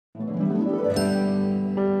Ho,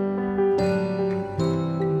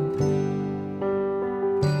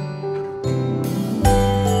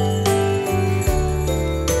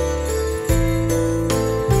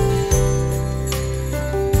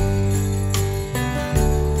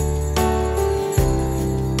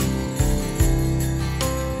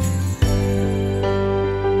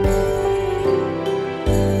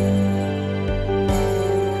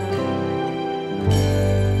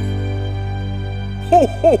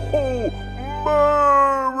 ho, ho!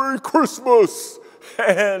 Merry Christmas!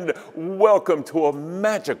 And welcome to a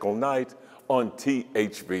magical night on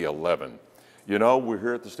THV 11. You know, we're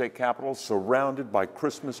here at the state capitol surrounded by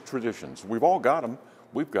Christmas traditions. We've all got them.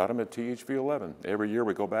 We've got them at THV 11. Every year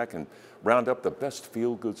we go back and round up the best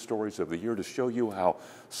feel-good stories of the year to show you how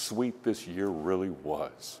sweet this year really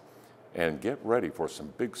was. And get ready for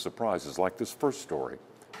some big surprises like this first story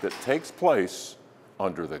that takes place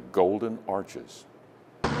under the Golden Arches.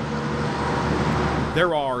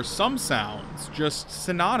 There are some sounds just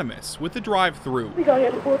synonymous with the drive-thru. We go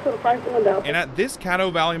ahead and pull to the front window. And at this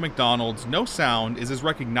Caddo Valley McDonald's, no sound is as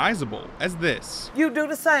recognizable as this. You do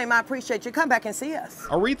the same. I appreciate you. Come back and see us.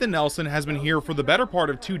 Aretha Nelson has been here for the better part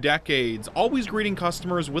of 2 decades, always greeting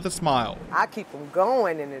customers with a smile. I keep them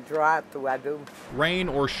going in the drive-thru, I do. Rain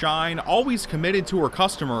or shine, always committed to her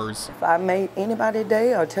customers. If I made anybody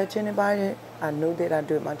day or touch anybody, I knew that I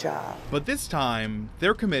did my job. But this time,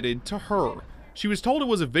 they're committed to her. She was told it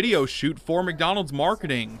was a video shoot for McDonald's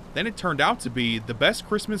marketing. Then it turned out to be the best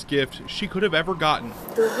Christmas gift she could have ever gotten.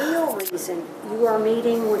 The real reason you are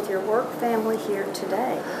meeting with your work family here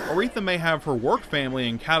today. Aretha may have her work family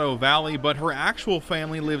in Caddo Valley, but her actual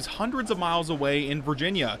family lives hundreds of miles away in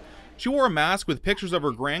Virginia. She wore a mask with pictures of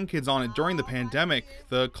her grandkids on it during the pandemic,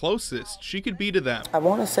 the closest she could be to them. I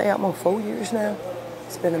want to say I'm on 4 years now.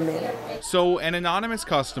 It's been a minute. So an anonymous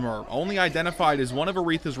customer, only identified as one of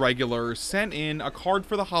Aretha's regulars, sent in a card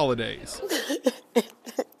for the holidays.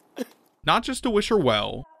 Not just to wish her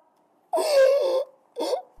well,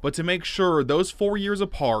 but to make sure those 4 years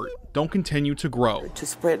apart don't continue to grow. To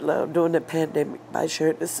spread love during the pandemic by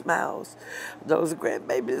sharing the smiles. Those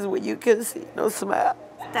grandbabies when you couldn't see no smile.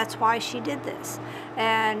 That's why she did this.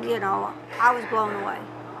 And, you know, I was blown away.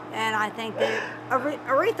 And I think that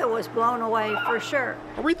Aretha was blown away for sure.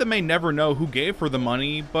 Aretha may never know who gave her the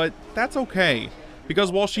money, but that's okay.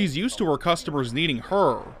 Because while she's used to her customers needing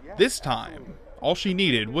her, this time, all she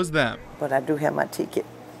needed was them. But I do have my ticket,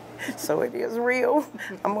 so it is real.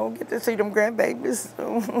 I'm going to get to see them grandbabies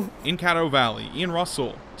soon. In Caddo Valley, Ian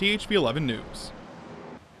Russell, THV 11 News.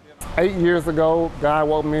 8 years ago, God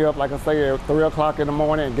woke me up, like I say, at 3 o'clock in the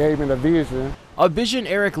morning and gave me the vision. A vision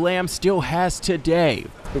Eric Lamb still has today.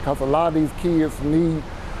 Because a lot of these kids need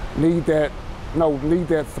that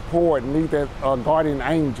support, need that guardian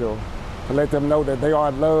angel to let them know that they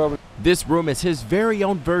are loved. This room is his very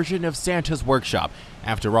own version of Santa's workshop.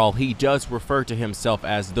 After all, he does refer to himself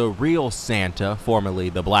as the real Santa, formerly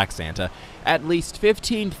the Black Santa. At least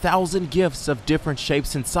 15,000 gifts of different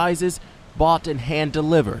shapes and sizes bought and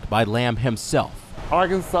hand-delivered by Lamb himself.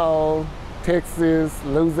 Arkansas, Texas,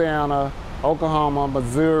 Louisiana, Oklahoma,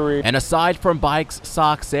 Missouri. And aside from bikes,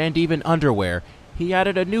 socks, and even underwear, he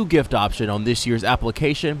added a new gift option on this year's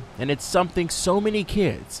application, and it's something so many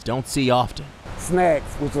kids don't see often.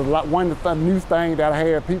 Snacks, which is one of the new things that I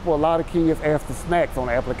had. A lot of kids ask for snacks on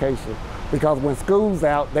the application because when school's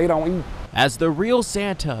out, they don't eat. As the real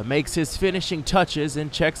Santa makes his finishing touches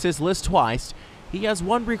and checks his list twice, he has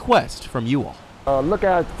one request from you all. Look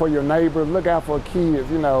out for your neighbors, look out for kids,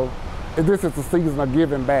 you know. This is the season of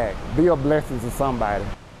giving back. Be a blessing to somebody.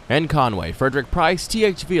 In Conway, Frederick Price,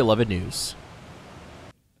 THV 11 News.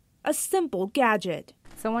 A simple gadget.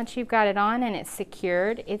 So once you've got it on and it's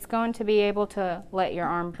secured, it's going to be able to let your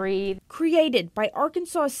arm breathe. Created by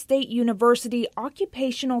Arkansas State University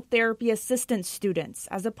occupational therapy assistant students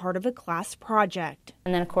as a part of a class project.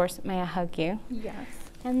 And then, of course, may I hug you? Yes.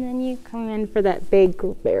 And then you come in for that big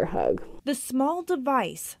bear hug. The small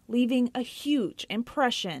device leaving a huge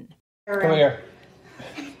impression. Come here.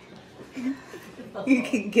 You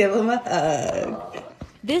can give him a hug.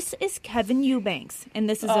 This is Kevin Eubanks, and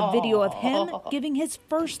this is a video of him giving his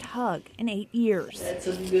first hug in 8 years. That's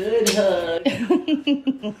a good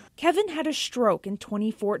hug. Kevin had a stroke in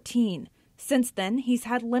 2014. Since then, he's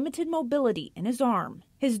had limited mobility in his arm.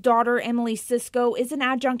 His daughter, Emily Sisko, is an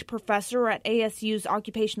adjunct professor at ASU's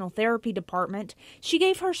Occupational Therapy Department. She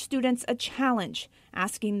gave her students a challenge,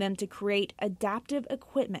 asking them to create adaptive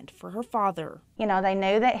equipment for her father. You know, they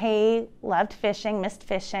knew that he loved fishing, missed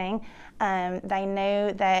fishing. They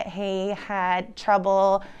knew that he had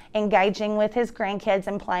trouble engaging with his grandkids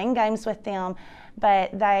and playing games with them.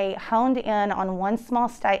 but they honed in on one small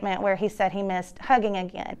statement where he said he missed hugging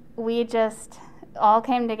again. We just all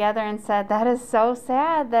came together and said, that is so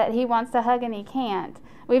sad that he wants to hug and he can't.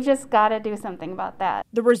 We've just got to do something about that.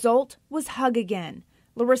 The result was Hug Again.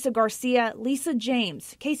 Larissa Garcia, Lisa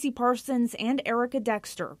James, Casey Parsons, and Erica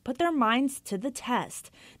Dexter put their minds to the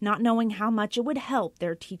test, not knowing how much it would help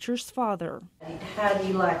their teacher's father. How do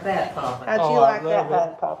you like that, Papa? How'd you like that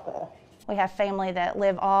hug, Papa? We have family that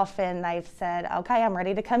live off, and they've said, okay, I'm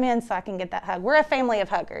ready to come in so I can get that hug. We're a family of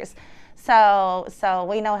huggers. So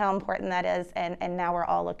we know how important that is, and now we're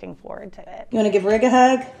all looking forward to it. You want to give Rig a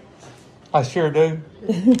hug? I sure do.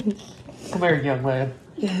 Come here, young man.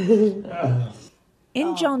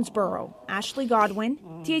 In Jonesboro, Ashley Godwin,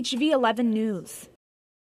 THV 11 News.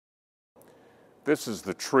 This is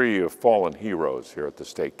the tree of fallen heroes here at the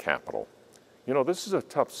state capitol. You know, this is a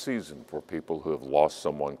tough season for people who have lost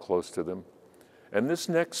someone close to them. And this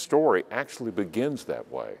next story actually begins that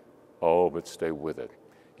way. Oh, but stay with it.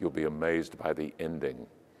 You'll be amazed by the ending.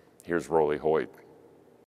 Here's Rolly Hoyt.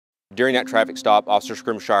 During that traffic stop, Officer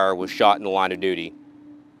Scrimshire was shot in the line of duty.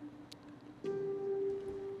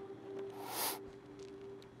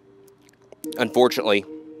 Unfortunately,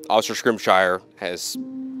 Officer Scrimshire has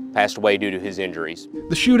passed away due to his injuries.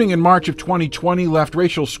 The shooting in March of 2020 left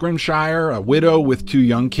Rachel Scrimshire a widow with 2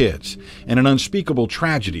 young kids, and an unspeakable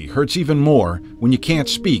tragedy hurts even more when you can't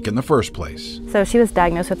speak in the first place. So she was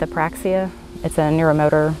diagnosed with apraxia. It's a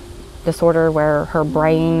neuromotor disorder where her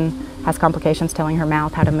brain has complications telling her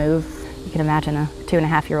mouth how to move. You can imagine a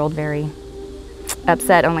 2.5-year-old very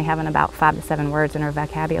upset, only having about 5 to 7 words in her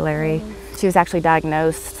vocabulary. She was actually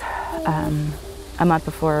diagnosed a month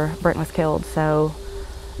before Brent was killed, so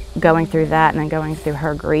going through that and then going through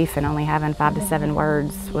her grief and only having 5 to 7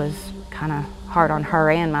 words was kind of hard on her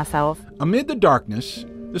and myself. Amid the darkness,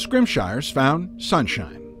 the Scrimshires found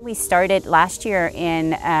sunshine. We started last year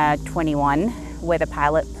in 21 with a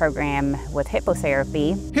pilot program with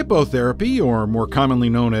hippotherapy. Hippotherapy, or more commonly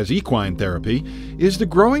known as equine therapy, is the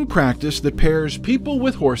growing practice that pairs people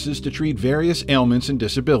with horses to treat various ailments and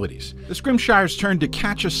disabilities. The Scrimshires turned to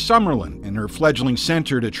Katja Summerlin in her fledgling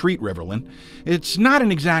center to treat Riverland. It's not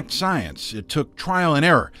an exact science. It took trial and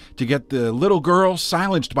error to get the little girl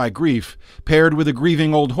silenced by grief paired with a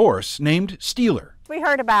grieving old horse named Steeler. We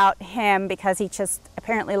heard about him because he just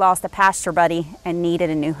apparently lost a pasture buddy and needed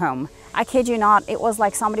a new home. I kid you not, it was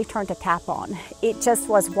like somebody turned a tap on. It just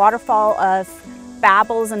was waterfall of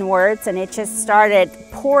babbles and words, and it just started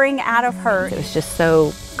pouring out of her. It was just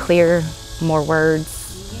so clear, more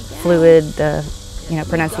words, fluid, the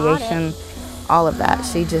pronunciation, all of that.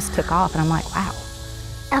 She just took off, and I'm like, wow.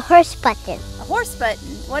 A horse button. A horse button?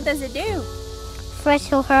 What does it do? First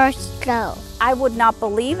horse go. I would not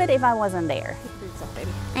believe it if I wasn't there.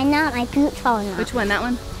 I know, my boot's falling off. Which one, that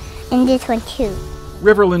one? And this one too.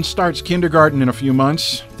 Riverland starts kindergarten in a few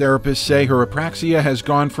months. Therapists say her apraxia has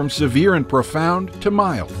gone from severe and profound to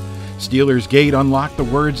mild. Steeler's gait unlocked the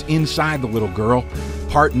words inside the little girl,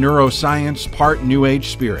 part neuroscience, part New Age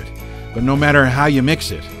spirit. But no matter how you mix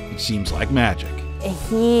it, it seems like magic.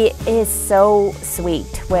 He is so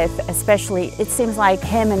sweet with, especially, it seems like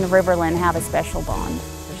him and Riverland have a special bond.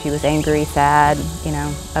 She was angry, sad,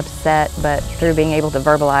 upset, but through being able to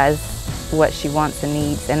verbalize what she wants and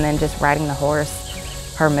needs and then just riding the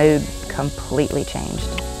horse, her mood completely changed.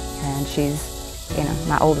 And she's,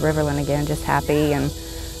 my old Riverland again, just happy and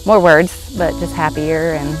more words, but just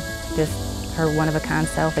happier and just her one-of-a-kind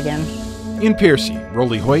self again. In Piercy,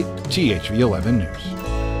 Rolly Hoyt, THV 11 News.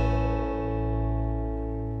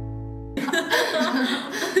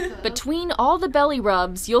 Between all the belly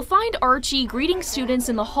rubs, you'll find Archie greeting students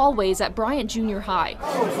in the hallways at Bryant Junior High.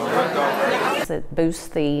 It boosts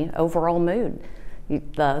the overall mood.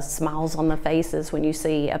 The smiles on the faces when you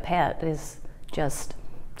see a pet is just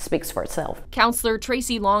speaks for itself. Counselor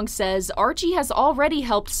Tracy Long says Archie has already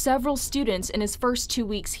helped several students in his first 2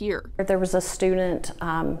 weeks here. There was a student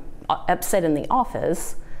upset in the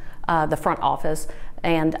office, the front office,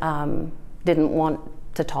 and didn't want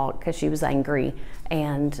to talk because she was angry,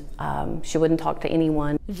 and she wouldn't talk to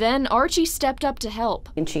anyone. Then Archie stepped up to help.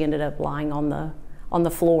 And she ended up lying on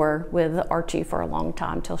the floor with Archie for a long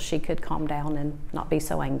time till she could calm down and not be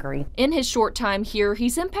so angry. In his short time here,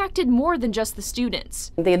 he's impacted more than just the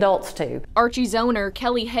students. The adults too. Archie's owner,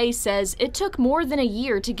 Kelly Hay, says it took more than a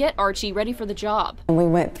year to get Archie ready for the job. We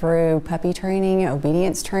went through puppy training,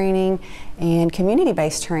 obedience training, and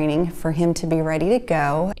community-based training for him to be ready to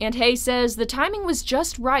go. And Hay says the timing was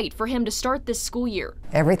just right for him to start this school year.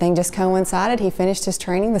 Everything just coincided. He finished his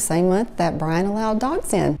training the same month that Brian allowed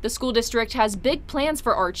dogs in. The school district has big plans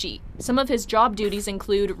for Archie. Some of his job duties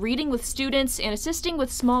include reading with students and assisting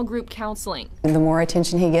with small group counseling. And the more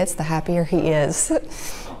attention he gets, the happier he is.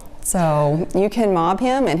 So you can mob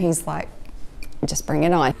him and he's like, just bring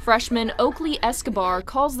it on. Freshman Oakley Escobar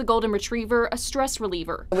calls the Golden Retriever a stress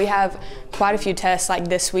reliever. We have quite a few tests like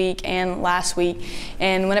this week and last week,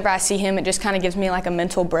 and whenever I see him, it just kind of gives me like a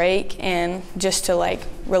mental break and just to like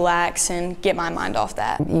relax and get my mind off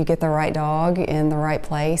that. You get the right dog in the right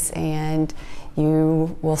place and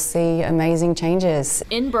you will see amazing changes.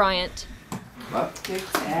 In Bryant,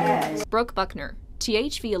 Brooke Buckner,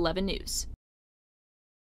 THV 11 News.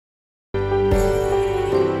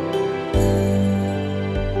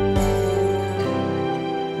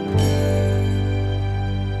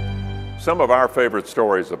 Some of our favorite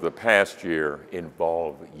stories of the past year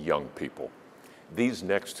involve young people. These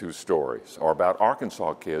next two stories are about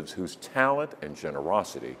Arkansas kids whose talent and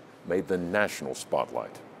generosity made the national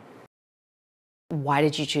spotlight. Why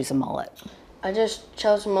did you choose a mullet? I just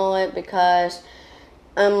chose a mullet because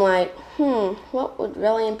I'm like, what would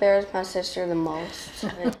really embarrass my sister the most?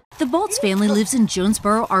 The Bolts family lives in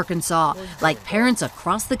Jonesboro, Arkansas. Like parents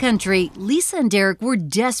across the country, Lisa and Derek were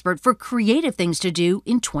desperate for creative things to do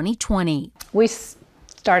in 2020. We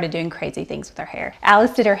started doing crazy things with our hair.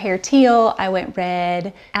 Alice did her hair teal, I went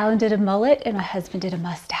red. Alan did a mullet, and my husband did a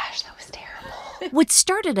mustache. That was terrible. What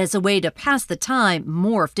started as a way to pass the time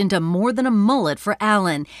morphed into more than a mullet for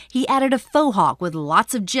Alan. He added a faux hawk with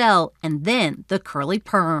lots of gel and then the curly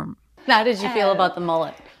perm. How did you feel about the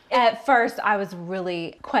mullet? At first, I was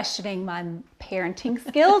really questioning my parenting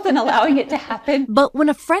skills and allowing it to happen. But when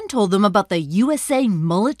a friend told them about the USA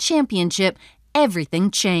Mullet Championship,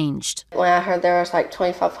 everything changed. When I heard there was like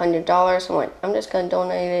 $2,500, I'm like, I'm just going to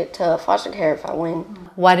donate it to foster care if I win.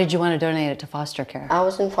 Why did you want to donate it to foster care? I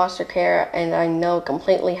was in foster care and I know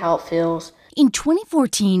completely how it feels. In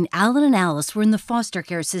 2014, Alan and Alice were in the foster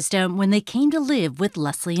care system when they came to live with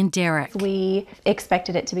Leslie and Derek. We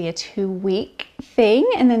expected it to be a 2-week thing,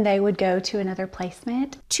 and then they would go to another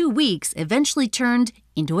placement. 2 weeks eventually turned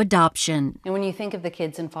into adoption. And when you think of the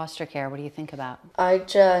kids in foster care, what do you think about? I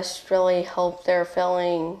just really hope they're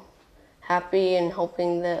feeling happy and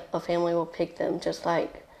hoping that a family will pick them, just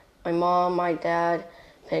like my mom, my dad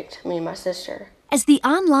picked me and my sister. As the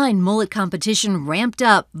online mullet competition ramped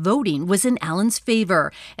up, voting was in Alan's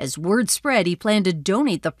favor. As word spread he planned to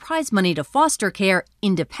donate the prize money to foster care,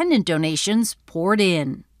 independent donations poured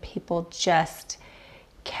in. People just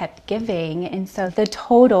kept giving, and so the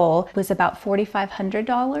total was about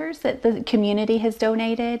 $4,500 that the community has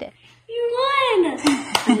donated. You won!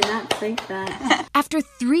 I did not think that. After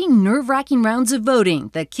 3 nerve-wracking rounds of voting,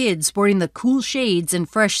 the kid sporting the cool shades and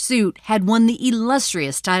fresh suit had won the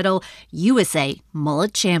illustrious title USA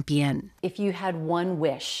Mullet Champion. If you had one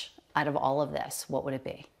wish out of all of this, what would it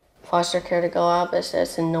be? Foster care to go out of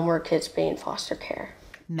business and no more kids being in foster care.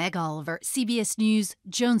 Meg Oliver, CBS News,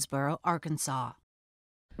 Jonesboro, Arkansas.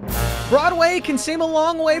 Broadway can seem a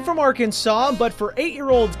long way from Arkansas, but for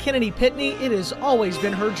 8-year-old Kennedy Pitney, it has always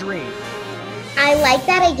been her dream. I like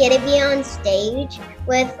that I get to be on stage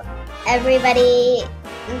with everybody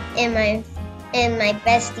and my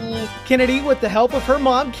besties. Kennedy, with the help of her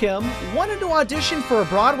mom, Kim, wanted to audition for a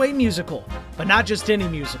Broadway musical, but not just any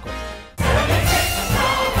musical.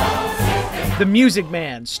 The Music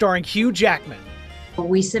Man, starring Hugh Jackman.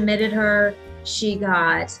 We submitted her. She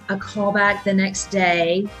got a call back the next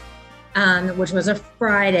day, which was a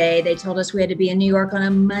Friday. They told us we had to be in New York on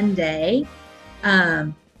a Monday.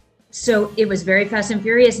 So it was very fast and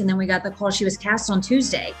furious. And then we got the call she was cast on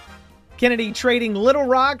Tuesday. Kennedy trading Little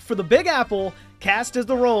Rock for the Big Apple, cast as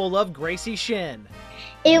the role of Gracie Shin.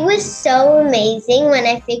 It was so amazing. When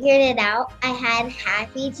I figured it out, I had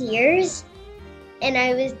happy tears. And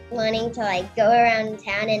I was wanting to go around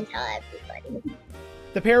town and tell everybody.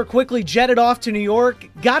 The pair quickly jetted off to New York,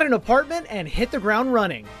 got an apartment, and hit the ground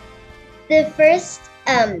running. The first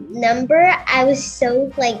number, I was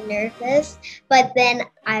so nervous, but then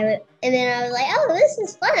I was like, oh, this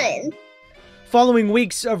is fun. Following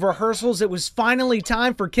weeks of rehearsals, it was finally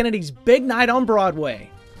time for Kennedy's big night on Broadway.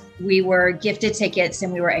 We were gifted tickets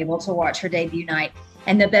and we were able to watch her debut night.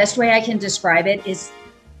 And the best way I can describe it is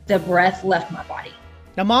the breath left my body.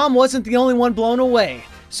 Now, Mom wasn't the only one blown away.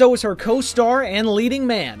 So was her co-star and leading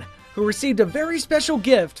man, who received a very special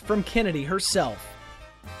gift from Kennedy herself.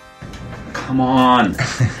 Come on.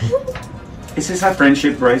 Is this our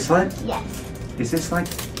friendship bracelet? Yes. Is this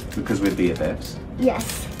because we're BFFs?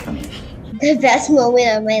 Yes. Come here. the best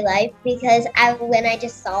moment of my life because when I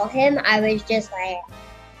just saw him, I was just like,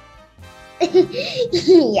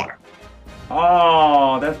 yeah.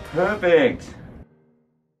 Oh, that's perfect.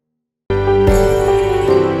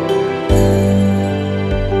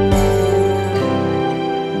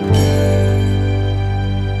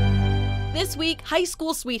 This week, high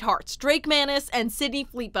school sweethearts Drake Manis and Sydney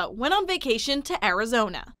Filippo went on vacation to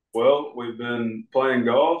Arizona. Well, we've been playing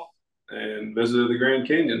golf and visited the Grand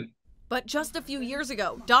Canyon. But just a few years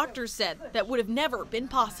ago, doctors said that would have never been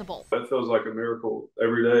possible. That feels like a miracle.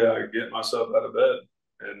 Every day I get myself out of bed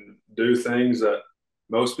and do things that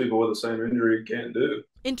most people with the same injury can't do.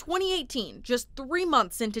 In 2018, just 3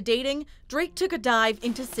 months into dating, Drake took a dive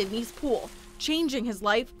into Sydney's pool, changing his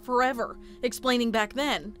life forever, explaining back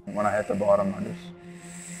then. When I hit the bottom, I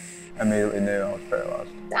just immediately knew I was paralyzed.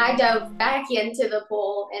 I dove back into the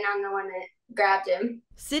pool, and I'm the one that grabbed him.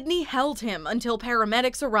 Sydney held him until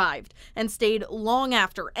paramedics arrived and stayed long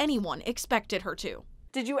after anyone expected her to.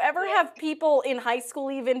 Did you ever have people in high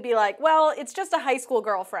school even be like, well, it's just a high school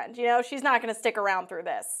girlfriend, you know, she's not going to stick around through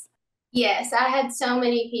this? Yes, I had so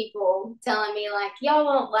many people telling me, like, y'all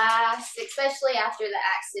won't last, especially after the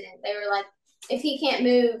accident. They were like, if he can't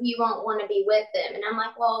move, you won't want to be with him. And I'm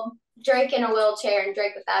like, well, Drake in a wheelchair and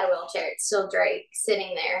Drake without a wheelchair, it's still Drake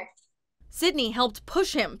sitting there. Sydney helped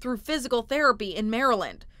push him through physical therapy in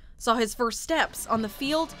Maryland, saw his first steps on the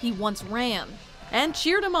field he once ran, and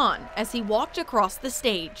cheered him on as he walked across the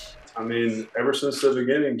stage. I mean, ever since the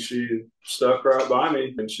beginning, she stuck right by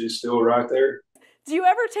me, and she's still right there. Do you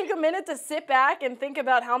ever take a minute to sit back and think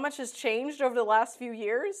about how much has changed over the last few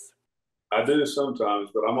years? I do sometimes,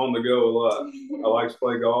 but I'm on the go a lot. I like to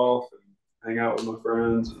play golf and hang out with my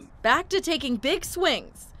friends. Back to taking big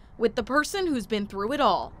swings with the person who's been through it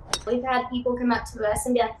all. We've had people come up to us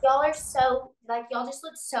and be like, y'all are so, like, y'all just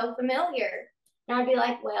look so familiar. And I'd be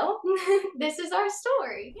like, well, this is our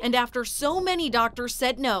story. And after so many doctors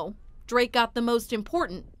said no, Drake got the most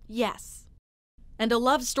important yes. And a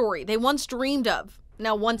love story they once dreamed of,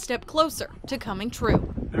 now one step closer to coming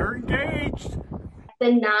true. They're engaged.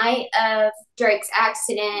 The night of Drake's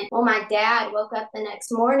accident, well, my dad woke up the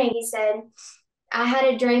next morning. He said, I had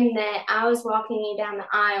a dream that I was walking down the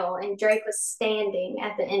aisle and Drake was standing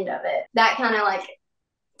at the end of it. That kind of like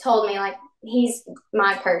told me, like, he's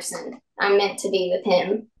my person. I'm meant to be with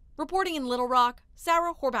him. Reporting in Little Rock,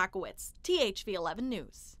 Sarah Horbakowitz, THV 11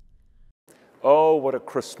 News. Oh, what a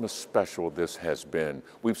Christmas special this has been.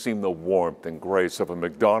 We've seen the warmth and grace of a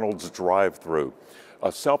McDonald's drive-thru,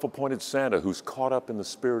 a self-appointed Santa who's caught up in the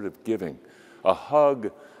spirit of giving, a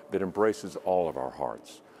hug that embraces all of our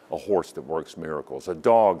hearts, a horse that works miracles, a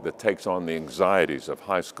dog that takes on the anxieties of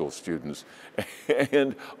high school students,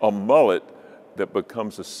 and a mullet that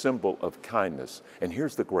becomes a symbol of kindness. And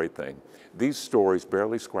here's the great thing. These stories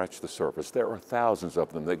barely scratch the surface. There are thousands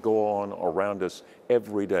of them that go on around us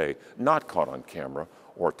every day, not caught on camera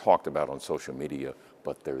or talked about on social media,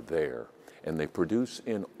 but they're there. And they produce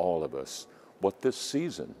in all of us what this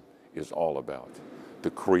season is all about.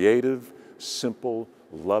 The creative, simple,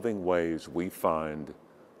 loving ways we find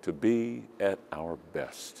to be at our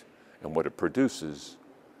best. And what it produces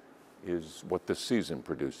is what this season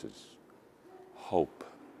produces. Hope.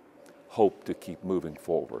 Hope to keep moving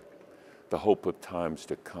forward. The hope of times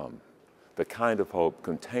to come. The kind of hope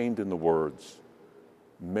contained in the words,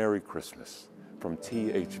 Merry Christmas from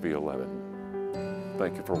THV 11.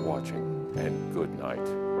 Thank you for watching and good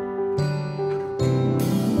night.